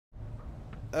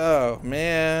Oh,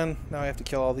 man. Now I have to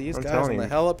kill all these guys on the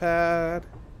helipad.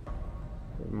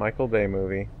 Michael Bay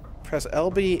movie. Press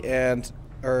LB and...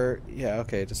 yeah,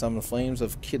 okay, to summon the flames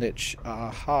of Kinich.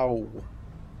 How?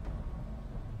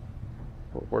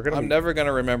 I'm never going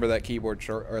to remember that keyboard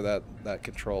short... or that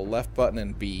control. Left button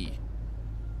and B.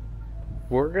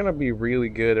 We're going to be really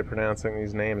good at pronouncing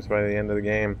these names by the end of the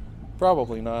game.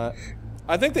 Probably not.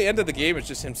 I think the end of the game is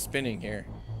just him spinning here.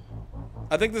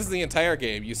 I think this is the entire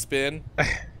game. You spin.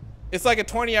 It's like a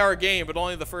 20-hour game, but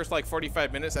only the first like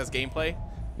 45 minutes has gameplay.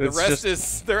 The rest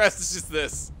is just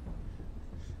this.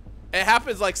 It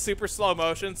happens like super slow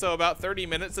motion, so about 30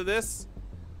 minutes of this.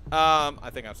 I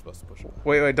think I'm supposed to push a button.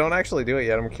 Wait, don't actually do it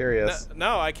yet. I'm curious.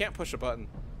 No, I can't push a button.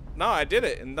 No, I did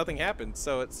it and nothing happened,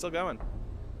 so it's still going.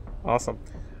 Awesome.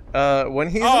 When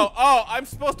he's I'm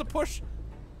supposed to push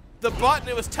the button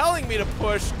it was telling me to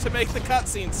push to make the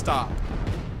cutscene stop.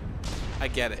 I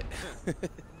get it.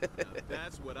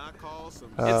 That's what I call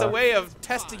some. It's a way of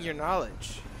testing your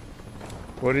knowledge.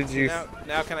 What did you?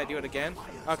 Now can I do it again?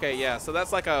 Okay, yeah. So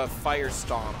that's like a fire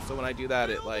stomp. So when I do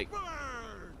that, it like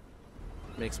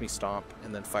makes me stomp,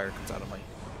 and then fire comes out of my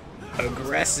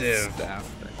aggressive staff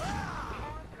thing.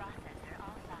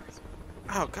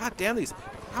 Oh god damn these!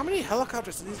 How many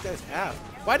helicopters do these guys have?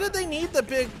 Why did they need the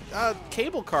big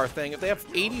cable car thing if they have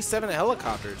 87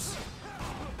 helicopters?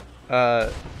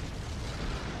 That's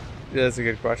a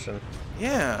good question.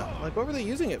 Yeah, like what were they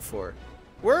using it for?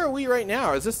 Where are we right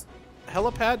now? Is this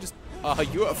helipad just a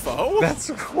UFO? That's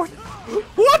what.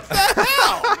 What the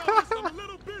hell?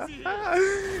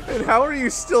 And how are you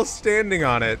still standing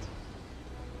on it?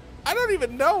 I don't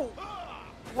even know.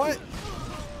 What?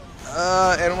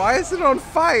 And why is it on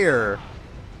fire?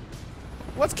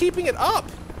 What's keeping it up?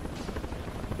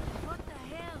 What the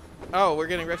hell? Oh, we're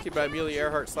getting rescued by Amelia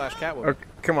Earhart / Catwoman. Okay,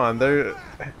 come on, there.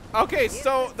 Okay,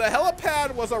 so the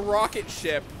helipad was a rocket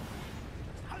ship.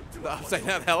 The upside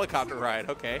down helicopter ride.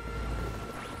 Okay.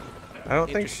 I don't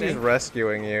think she's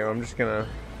rescuing you. I'm just gonna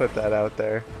put that out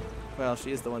there. Well,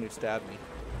 she is the one who stabbed me.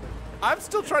 I'm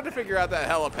still trying to figure out that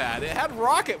helipad. It had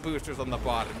rocket boosters on the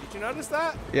bottom. Did you notice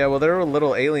that? Yeah, well, there were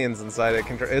little aliens inside it.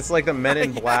 It's like the Men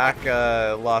in Black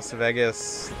Las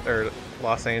Vegas or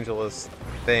Los Angeles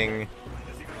thing,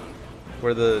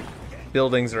 where the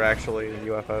buildings are actually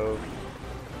UFO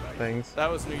things. That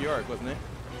was New York, wasn't it?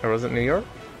 Or was it New York?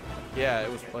 Yeah,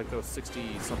 it was like those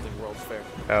 60-something World's Fair.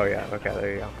 Oh yeah, okay,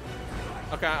 there you go.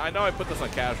 Okay, I know I put this on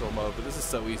casual mode, but this is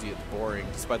so easy it's boring,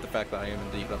 despite the fact that I am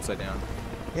indeed upside down.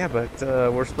 Yeah, but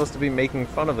we're supposed to be making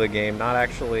fun of the game, not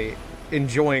actually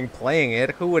enjoying playing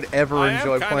it. Who would ever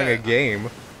enjoy playing a game?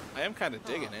 I am kind of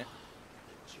digging it.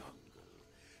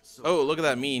 Oh, look at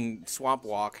that mean swamp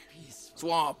walk.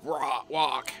 Swamp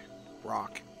walk.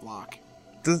 Rock block.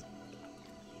 Does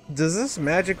this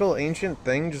magical ancient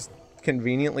thing just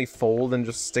conveniently fold and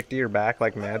just stick to your back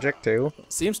like magic too?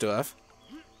 Seems to have.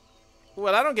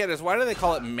 What I don't get is why do they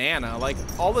call it mana? Like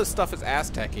all this stuff is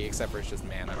Aztec-y except for it's just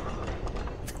mana.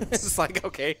 It's just like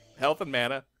okay, health and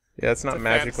mana. Yeah, it's not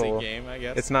magical. Game, I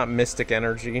guess. It's not mystic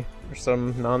energy or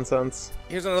some nonsense.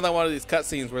 Here's another one of these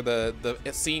cutscenes where the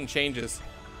scene changes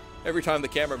every time the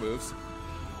camera moves.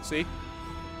 See?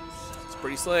 It's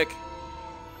pretty slick.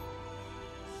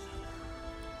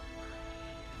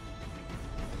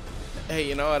 Hey,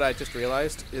 you know what I just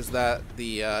realized is that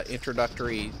the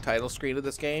introductory title screen of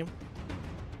this game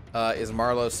is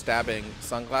Marlow stabbing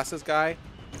sunglasses guy.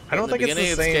 I don't think it's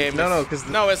the same.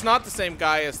 No, it's not the same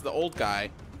guy as the old guy,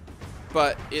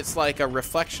 but it's like a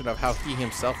reflection of how he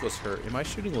himself was hurt. Am I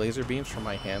shooting laser beams from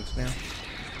my hands now?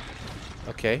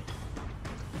 Okay.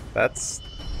 That's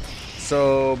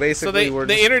so basically so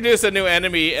they introduce a new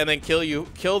enemy and then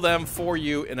kill them for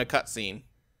you in a cutscene.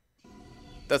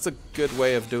 That's a good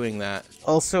way of doing that.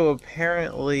 Also,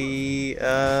 apparently,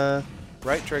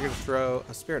 right trigger to throw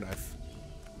a spirit knife.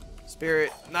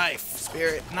 Spirit knife,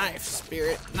 spirit knife,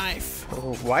 spirit knife.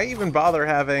 Oh, why even bother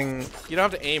having... You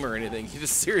don't have to aim or anything. You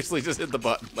just seriously just hit the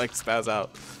button, like spaz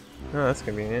out. Oh, that's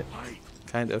convenient.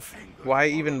 Kind of. Why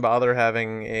even bother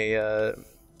having a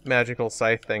magical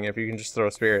scythe thing if you can just throw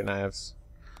spirit knives?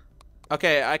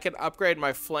 Okay, I can upgrade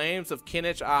my flames of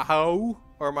Kinich Aho,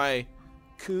 or my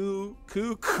cool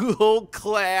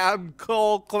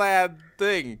clad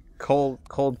thing.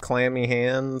 Cold clammy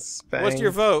hands. Bang. What's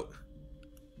your vote?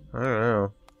 I don't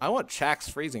know. I want Chak's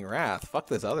freezing wrath. Fuck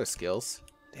those other skills.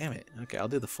 Damn it. Okay, I'll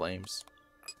do the flames.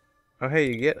 Oh hey,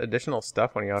 you get additional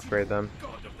stuff when you upgrade them.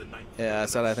 Yeah, I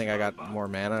said I think I got more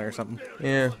mana or something.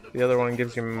 Yeah, the other one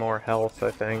gives you more health,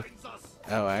 I think.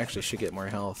 Oh, I actually should get more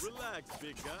health.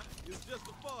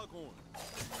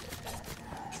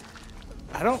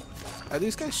 I don't... Are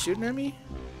these guys shooting at me?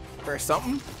 Or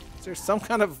something? Is there some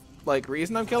kind of, like,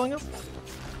 reason I'm killing them?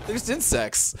 They're just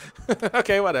insects.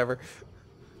 Okay, whatever.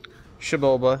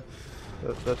 Shiboba.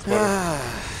 That's better.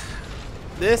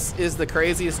 This is the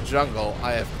craziest jungle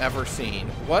I have ever seen.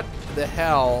 What the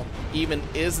hell even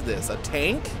is this? A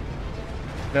tank?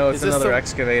 No, it's Is this another some-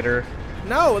 excavator.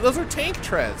 No, those are tank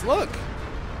treads. Look.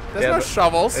 There's Yeah, no but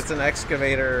shovels. It's an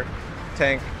excavator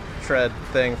tank tread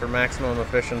thing for maximum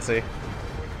efficiency.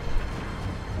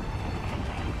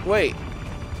 Wait.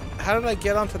 How did I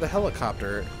get onto the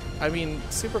helicopter? I mean,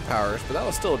 superpowers, but that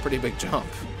was still a pretty big jump.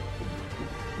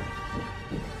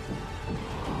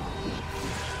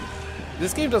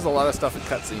 This game does a lot of stuff in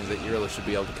cutscenes that you really should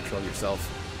be able to control yourself.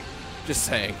 Just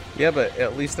saying. Yeah, but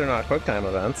at least they're not QuickTime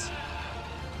events.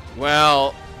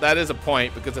 Well, that is a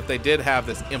point, because if they did have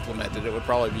this implemented, it would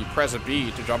probably be press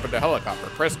B to jump into helicopter,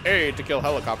 press A to kill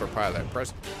helicopter pilot,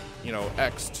 press, you know,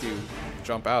 X to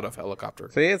jump out of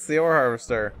helicopter. See, it's the ore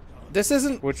harvester, This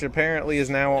isn't... which apparently is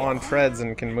now on treads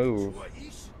and can move.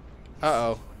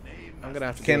 Uh-oh. I'm gonna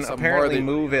have to Can do something apparently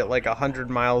more than... move at like 100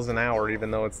 miles an hour, even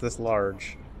though it's this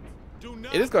large.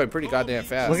 It is going pretty goddamn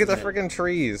fast. Look at the isn't it? freaking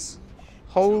trees.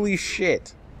 Holy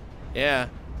shit. Yeah.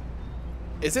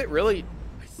 Is it really...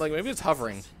 Like, maybe it's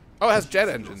hovering. Oh, it has jet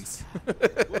engines.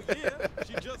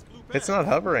 It's not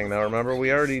hovering though, remember?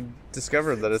 We already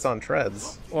discovered that it's on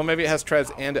treads. Well, maybe it has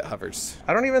treads and it hovers.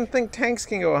 I don't even think tanks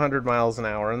can go 100 miles an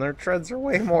hour, and their treads are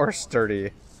way more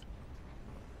sturdy.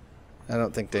 I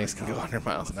don't think tanks can go 100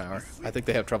 miles an hour. I think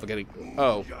they have trouble getting...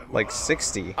 Oh. Like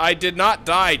 60. I did not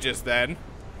die just then.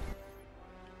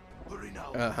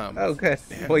 Uh-huh. Oh, good.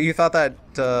 Well, you thought that,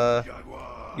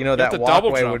 you know, have that to double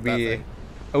walkway jump would that be thing.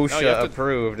 No, you OSHA have to-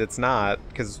 approved. It's not,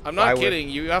 because I'm not kidding.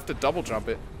 You have to double jump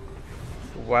it.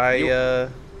 Why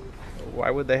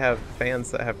would they have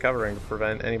fans that have covering to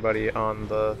prevent anybody on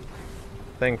the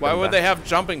thing from Why would they have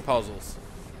jumping puzzles?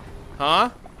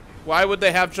 Huh? Why would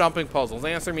they have jumping puzzles?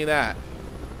 Answer me that.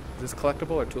 Is this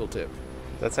collectible or tooltip?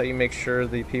 That's how you make sure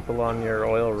the people on your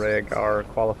oil rig are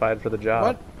qualified for the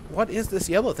job. What is this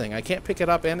yellow thing? I can't pick it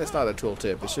up, and it's not a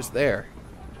tooltip. It's just there.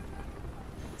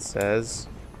 It says,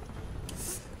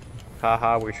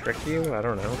 haha, we tricked you? I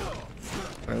don't know.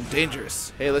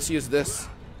 Dangerous. Hey, let's use this.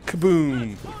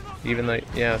 Kaboom. Even though,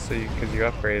 yeah, so because you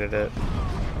upgraded it.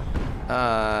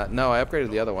 No, I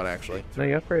upgraded the other one, actually. No,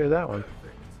 you upgraded that one.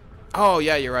 Oh,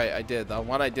 yeah, you're right. I did. The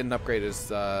one I didn't upgrade is,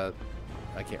 I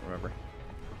can't remember.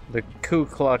 The Ku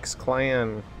Klux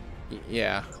Klan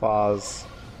Yeah. claws.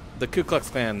 The Ku Klux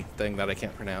Klan thing that I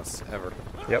can't pronounce ever.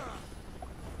 Yep.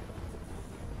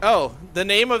 Oh, the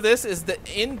name of this is the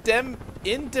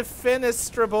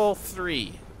Indefenestrable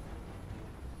 3.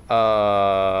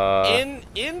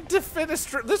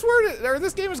 Indefenestrable. This word, or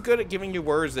this game is good at giving you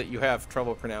words that you have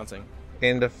trouble pronouncing.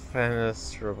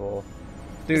 Indefenestrable.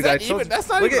 Dude, Is that I told even- you- that's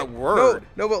not look even a word.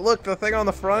 No, but look, the thing on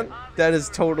the front, that is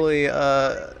totally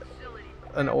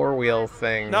an ore wheel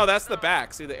thing. No, that's the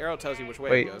back. See, the arrow tells you which way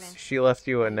Wait, it goes. she left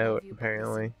you a note,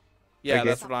 apparently. Yeah, I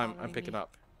that's guess- what I'm picking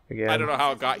up. Again. I don't know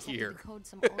how it got here.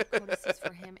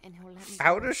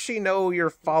 How does she know you're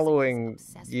following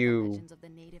you?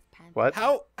 What?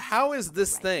 How is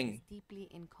this thing?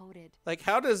 Like,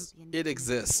 how does it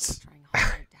exist?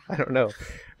 I don't know.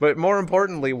 But more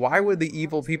importantly, why would the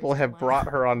evil people have brought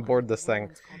her on board this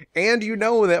thing? And you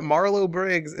know that Marlow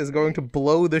Briggs is going to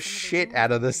blow the shit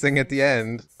out of this thing at the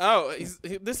end. Oh,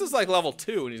 this is like level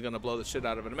 2, and he's gonna blow the shit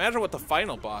out of it. Imagine what the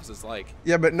final boss is like.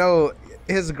 Yeah, but no,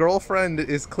 his girlfriend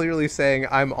is clearly saying,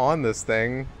 I'm on this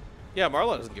thing. Yeah,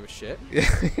 Marlow doesn't give a shit.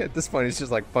 At this point, he's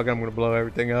just like, fuck, I'm gonna blow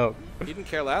everything up. He didn't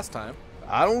care last time.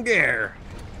 I don't care.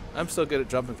 I'm so good at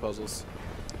jumping puzzles.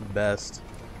 Best.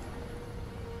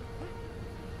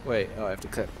 Wait, oh, I have to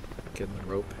get the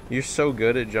rope. You're so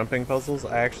good at jumping puzzles,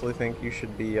 I actually think you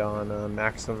should be on a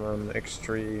Maximum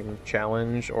Extreme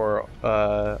Challenge or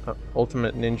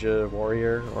Ultimate Ninja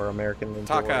Warrior or American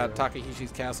Ninja Warrior.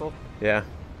 Takahishi's Castle, Yeah.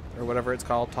 or whatever it's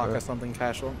called, something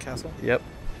Castle. Yep.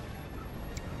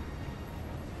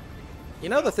 You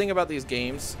know the thing about these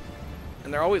games,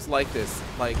 and they're always like this,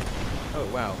 like, oh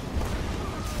wow,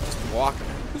 just walking.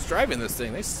 Who's driving this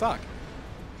thing? They suck.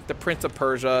 The Prince of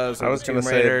Persia's or I was the gonna Tomb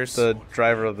say Raiders. the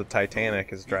driver of the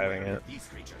Titanic is driving it.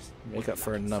 Make up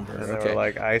for a number. And they Okay. were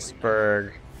like,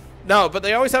 iceberg. No, but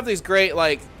they always have these great,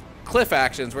 like, cliff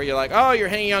actions where you're like, oh, you're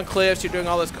hanging on cliffs, you're doing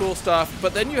all this cool stuff,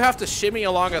 but then you have to shimmy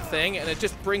along a thing, and it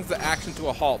just brings the action to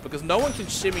a halt because no one can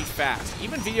shimmy fast.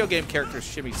 Even video game characters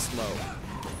shimmy slow.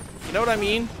 You know what I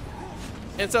mean?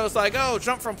 And so it's like, oh,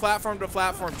 jump from platform to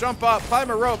platform, jump up, climb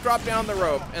a rope, drop down the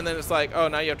rope, and then it's like, oh,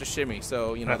 now you have to shimmy.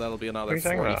 So, you know, that'll be What are another you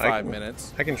talking about? 45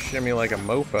 minutes. I can shimmy like a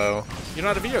mofo. You're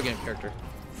not a video game character.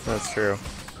 That's true.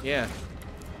 Yeah.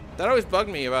 That always bugged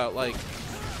me about like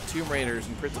Tomb Raiders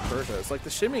and Prince of Persia. It's like the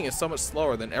shimming is so much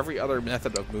slower than every other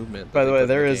method of movement. By the way,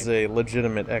 there is a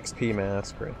legitimate XP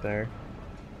mask right there.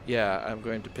 Yeah, I'm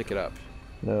going to pick it up.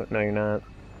 No, you're not.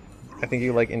 I think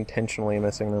you like intentionally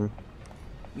missing them.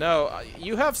 No,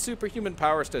 you have superhuman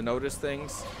powers to notice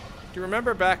things. Do you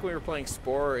remember back when we were playing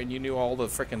Spore and you knew all the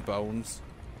frickin' bones?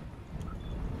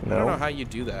 No. I don't know how you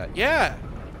do that. Yeah!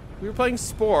 We were playing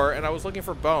Spore and I was looking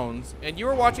for bones, and you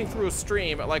were watching through a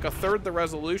stream at like 1/3 the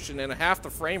resolution and half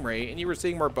the frame rate, and you were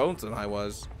seeing more bones than I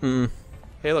was. Hmm.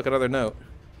 Hey, look, another note.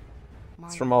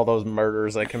 It's from all those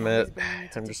murders I commit.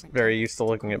 I'm just very used to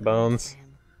looking at bones.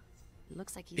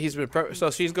 Looks like He's been so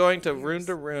she's going to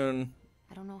rune.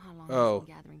 I don't know how long Oh. he's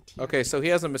been gathering tea. Okay, so he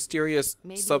has a mysterious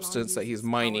Maybe substance long that he's uses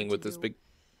mining power with to this do big.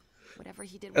 Whatever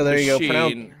he did Oh, there you go.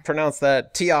 Machine. Pronounce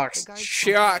that. Teox.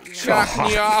 Shock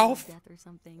me off. Death or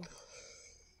something.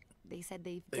 They said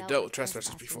they've They dealt dealt with with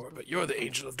trespassers before, but you're the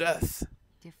angel of death.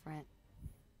 Different.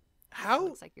 How?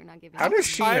 Looks like you're not giving How up. does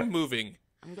she Time moving.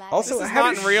 I'm glad Also, This is how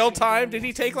not does in real time. Did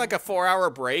he take like a 4-hour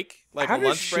break, like How a does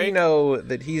lunch she break? know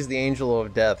that he's the angel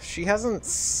of death? She hasn't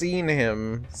seen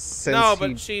him since No, he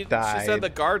but she died. said the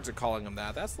guards are calling him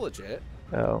that. That's legit.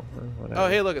 Oh, whatever. Oh,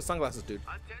 hey, look, it's sunglasses, dude.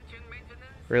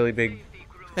 Really big.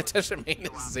 Attention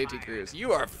maintenance, AT Cruz.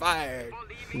 You are fired.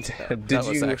 Did That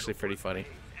was you? actually pretty funny.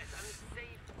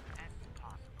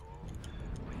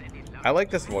 I like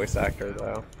this voice actor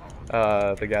though.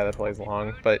 The guy that plays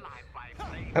Long, but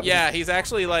Yeah, he's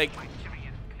actually like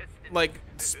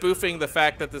spoofing the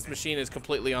fact that this machine is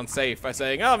completely unsafe by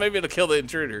saying, "Oh, maybe it'll kill the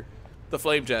intruder." The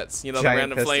flame jets, you know, giant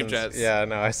the random flame pistons. jets. Yeah,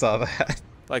 no, I saw that.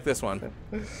 Like this one.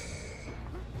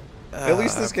 At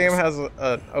least this game has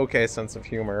an okay sense of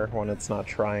humor when it's not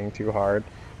trying too hard.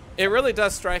 It really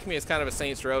does strike me as kind of a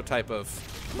Saints Row type of,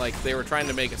 like they were trying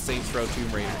to make a Saints Row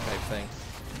Tomb Raider type thing.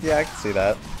 Yeah, I can see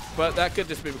that. But that could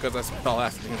just be because I spent all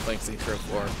afternoon playing Saints Row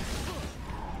 4.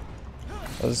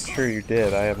 That's true, you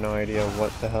did. I have no idea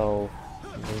what the hell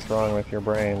is wrong with your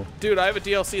brain. Dude, I have a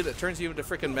DLC that turns you into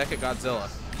freaking Mecha Godzilla.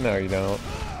 No, you don't.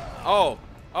 Oh,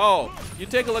 you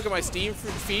take a look at my Steam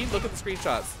feed. Look at the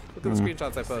screenshots. Look at the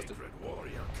screenshots I posted.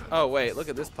 Oh wait, look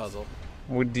at this puzzle.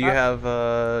 Do you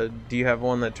have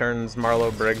one that turns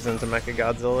Marlow Briggs into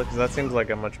Mechagodzilla? Because that seems like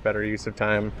a much better use of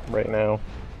time right now.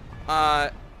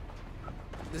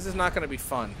 This is not going to be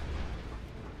fun.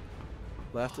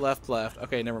 Left, left, left.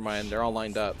 Okay, never mind. They're all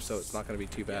lined up, so it's not going to be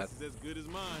too bad. It's as good as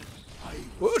mine.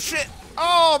 Oh shit!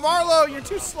 Oh, Marlow, you're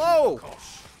too slow.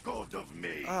 God of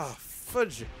me. Oh,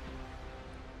 fudge.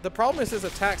 The problem is his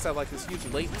attacks have like this huge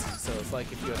latency, so it's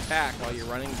like if you attack while you're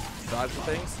running, dodging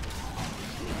things,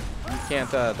 you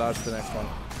can't dodge the next one.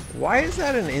 Why is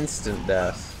that an instant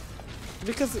death?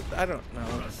 Because I don't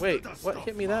know. Wait, what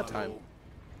hit me that time?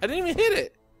 I didn't even hit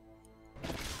it.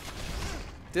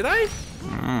 Did I?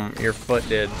 Your foot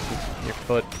did. Your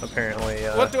foot apparently.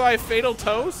 What do I have, fatal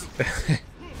toes?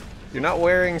 You're not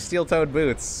wearing steel-toed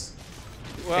boots.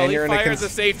 Well, And he you're in a fires the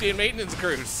safety and maintenance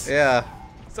crews, Yeah,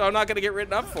 so I'm not gonna get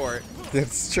written up for it.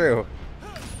 it's true.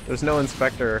 There's no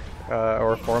inspector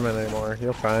or foreman anymore.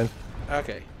 You're fine.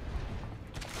 Okay.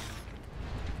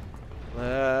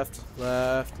 Left,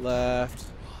 left, left.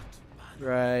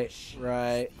 Right,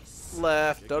 right,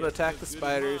 left. Don't attack the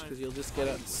spiders because you'll just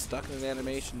get stuck in an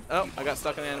animation. Oh, I got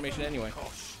stuck in an animation anyway.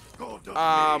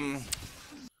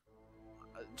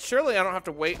 Surely I don't have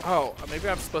to wait. Oh, maybe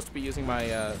I'm supposed to be using my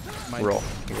my Roll.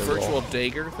 virtual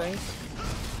dagger thing.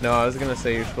 No, I was gonna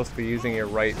say you're supposed to be using your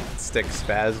right stick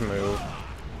spaz move.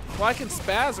 Well, I can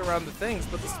spaz around the things,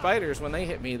 but the spiders, when they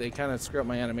hit me, they kind of screw up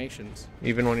my animations.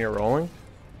 Even when you're rolling?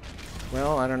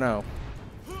 Well, I don't know.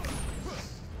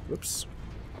 Whoops.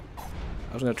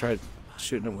 I was gonna try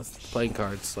shooting them with playing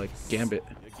cards like Gambit.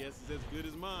 Your guess is as good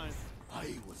as mine.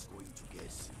 I was going to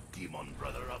guess Demon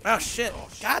Brother of Oh shit!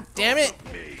 God damn it!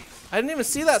 I didn't even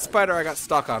see that spider. I got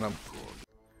stuck on him.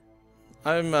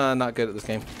 I'm not good at this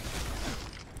game.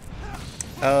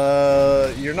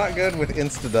 You're not good with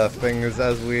insta-death things,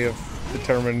 as we have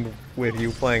determined with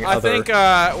you playing I other... think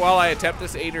while I attempt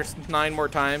this 8 or 9 more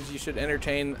times, you should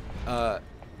entertain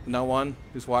no one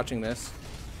who's watching this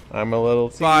I'm a little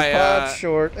By, teapot,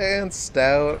 short and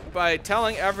stout. by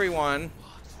telling everyone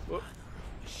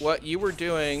what you were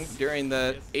doing during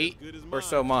the 8 or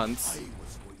so months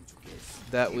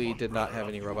that we did not have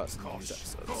any robots in these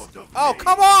episodes. Oh,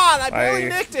 come on! I barely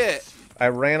nicked it! I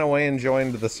ran away and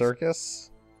joined the circus.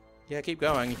 Yeah, keep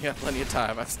going. You have plenty of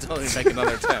time. I still need to make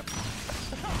another attempt.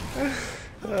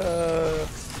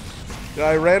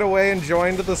 I ran away and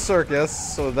joined the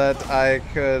circus so that I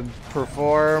could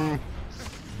perform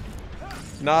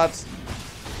not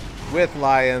with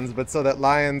lions, but so that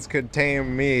lions could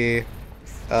tame me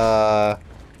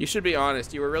You should be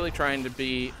honest. You were really trying to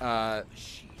be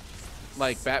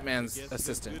like Batman's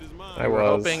assistant. I You were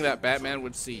was. hoping that Batman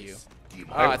would see you.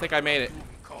 Oh, I think I made it.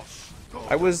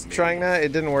 I was trying that.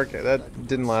 It didn't work. That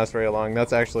didn't last very long.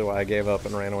 That's actually why I gave up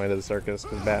and ran away to the circus,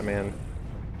 because Batman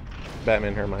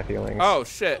hurt my feelings. Oh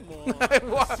shit!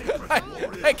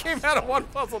 I came out of one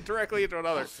puzzle directly into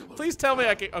another. Please tell me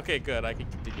I can. Okay, good. I can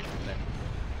continue from there.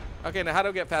 Okay, now how do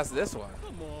I get past this one?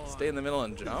 Stay in the middle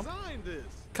and jump. Designed this.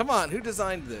 Come on, who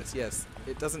designed this? Yes,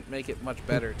 it doesn't make it much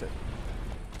better to.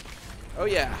 Oh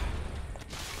yeah.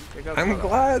 Here goes I'm another.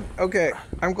 glad. Okay,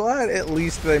 I'm glad at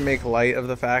least they make light of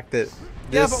the fact that.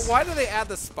 Yeah, This, but why do they add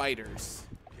the spiders?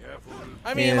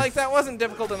 I mean, Yeah. like, that wasn't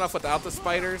difficult enough without the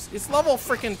spiders. It's level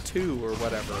freaking 2 or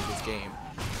whatever of this game.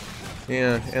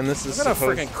 Yeah, and this is I'm gonna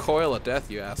supposed. freaking coil of death,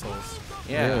 you assholes.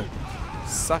 Yeah.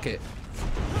 Suck it.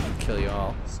 Kill you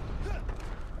all.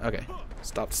 Okay.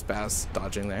 Stop spaz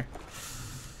dodging there.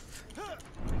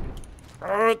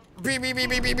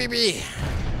 B.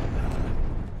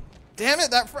 Damn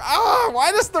it,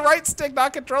 why does the right stick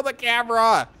not control the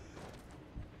camera?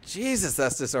 Jesus,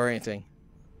 that's disorienting.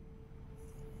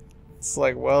 It's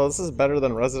like, well, this is better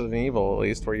than Resident Evil, at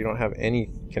least, where you don't have any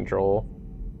control.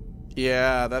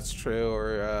 Yeah, that's true.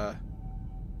 Or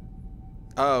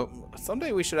oh,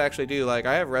 someday we should actually do, like,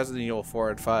 I have Resident Evil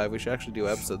 4 and 5. We should actually do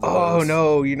episodes of Oh those.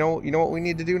 no! You know what we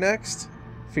need to do next?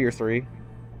 Fear 3.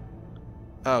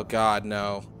 Oh god,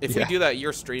 no. If we Yeah. do that,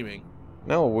 you're streaming.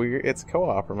 No, it's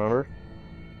co-op. Remember?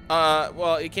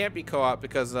 Well, it can't be co-op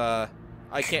because I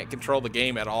can't control the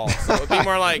game at all. So it'd be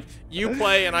more like you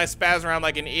play and I spaz around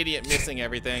like an idiot, missing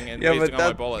everything and wasting all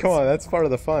my bullets. come on, that's part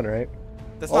of the fun, right?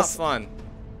 That's Also- not fun.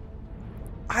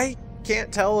 I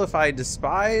can't tell if I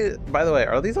despise. By the way,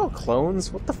 are these all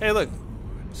clones? What the? Hey, look,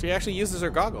 she actually uses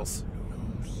her goggles.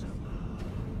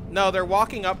 No, they're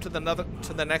walking up to the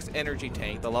next energy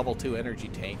tank, the level 2 energy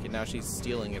tank, and now she's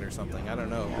stealing it or something. I don't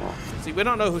know. See, we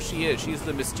don't know who she is. She's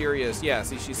the mysterious. Yeah,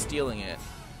 see, she's stealing it.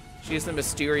 She's the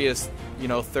mysterious,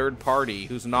 third party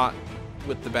who's not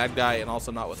with the bad guy and also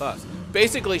not with us.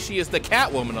 Basically, she is the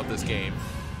Catwoman of this game.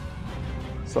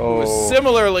 Who So was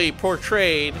similarly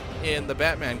portrayed in the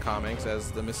Batman comics as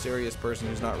the mysterious person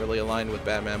who's not really aligned with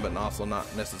Batman, but also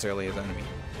not necessarily his enemy.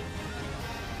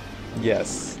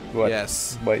 yes,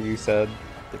 Yes. what you said.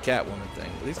 The Catwoman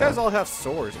thing. These guys all have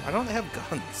swords. Why don't they have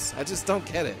guns? I just don't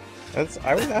get it.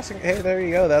 I was asking. Hey, there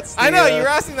you go. That's. The, I know, you were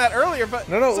asking that earlier, but...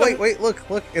 No, so- wait, look,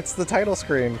 it's the title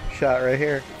screen shot right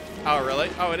here. Oh, really?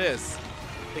 Oh, it is.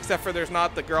 Except for there's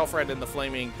not the girlfriend in the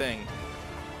flaming thing.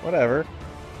 Whatever.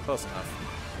 Close enough.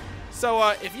 So,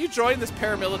 if you join this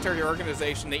paramilitary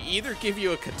organization, they either give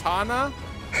you a katana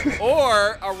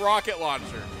or a rocket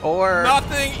launcher. Or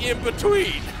Nothing in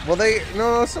between. well,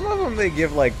 no, some of them they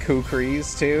give like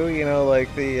kukris too.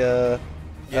 Like the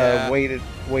Yeah.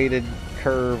 weighted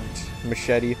curved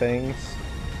machete things.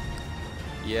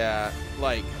 Yeah,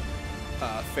 like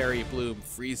Fairy Bloom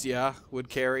Frisia would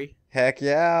carry. Heck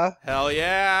yeah! Hell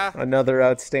yeah. Another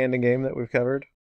outstanding game that we've covered.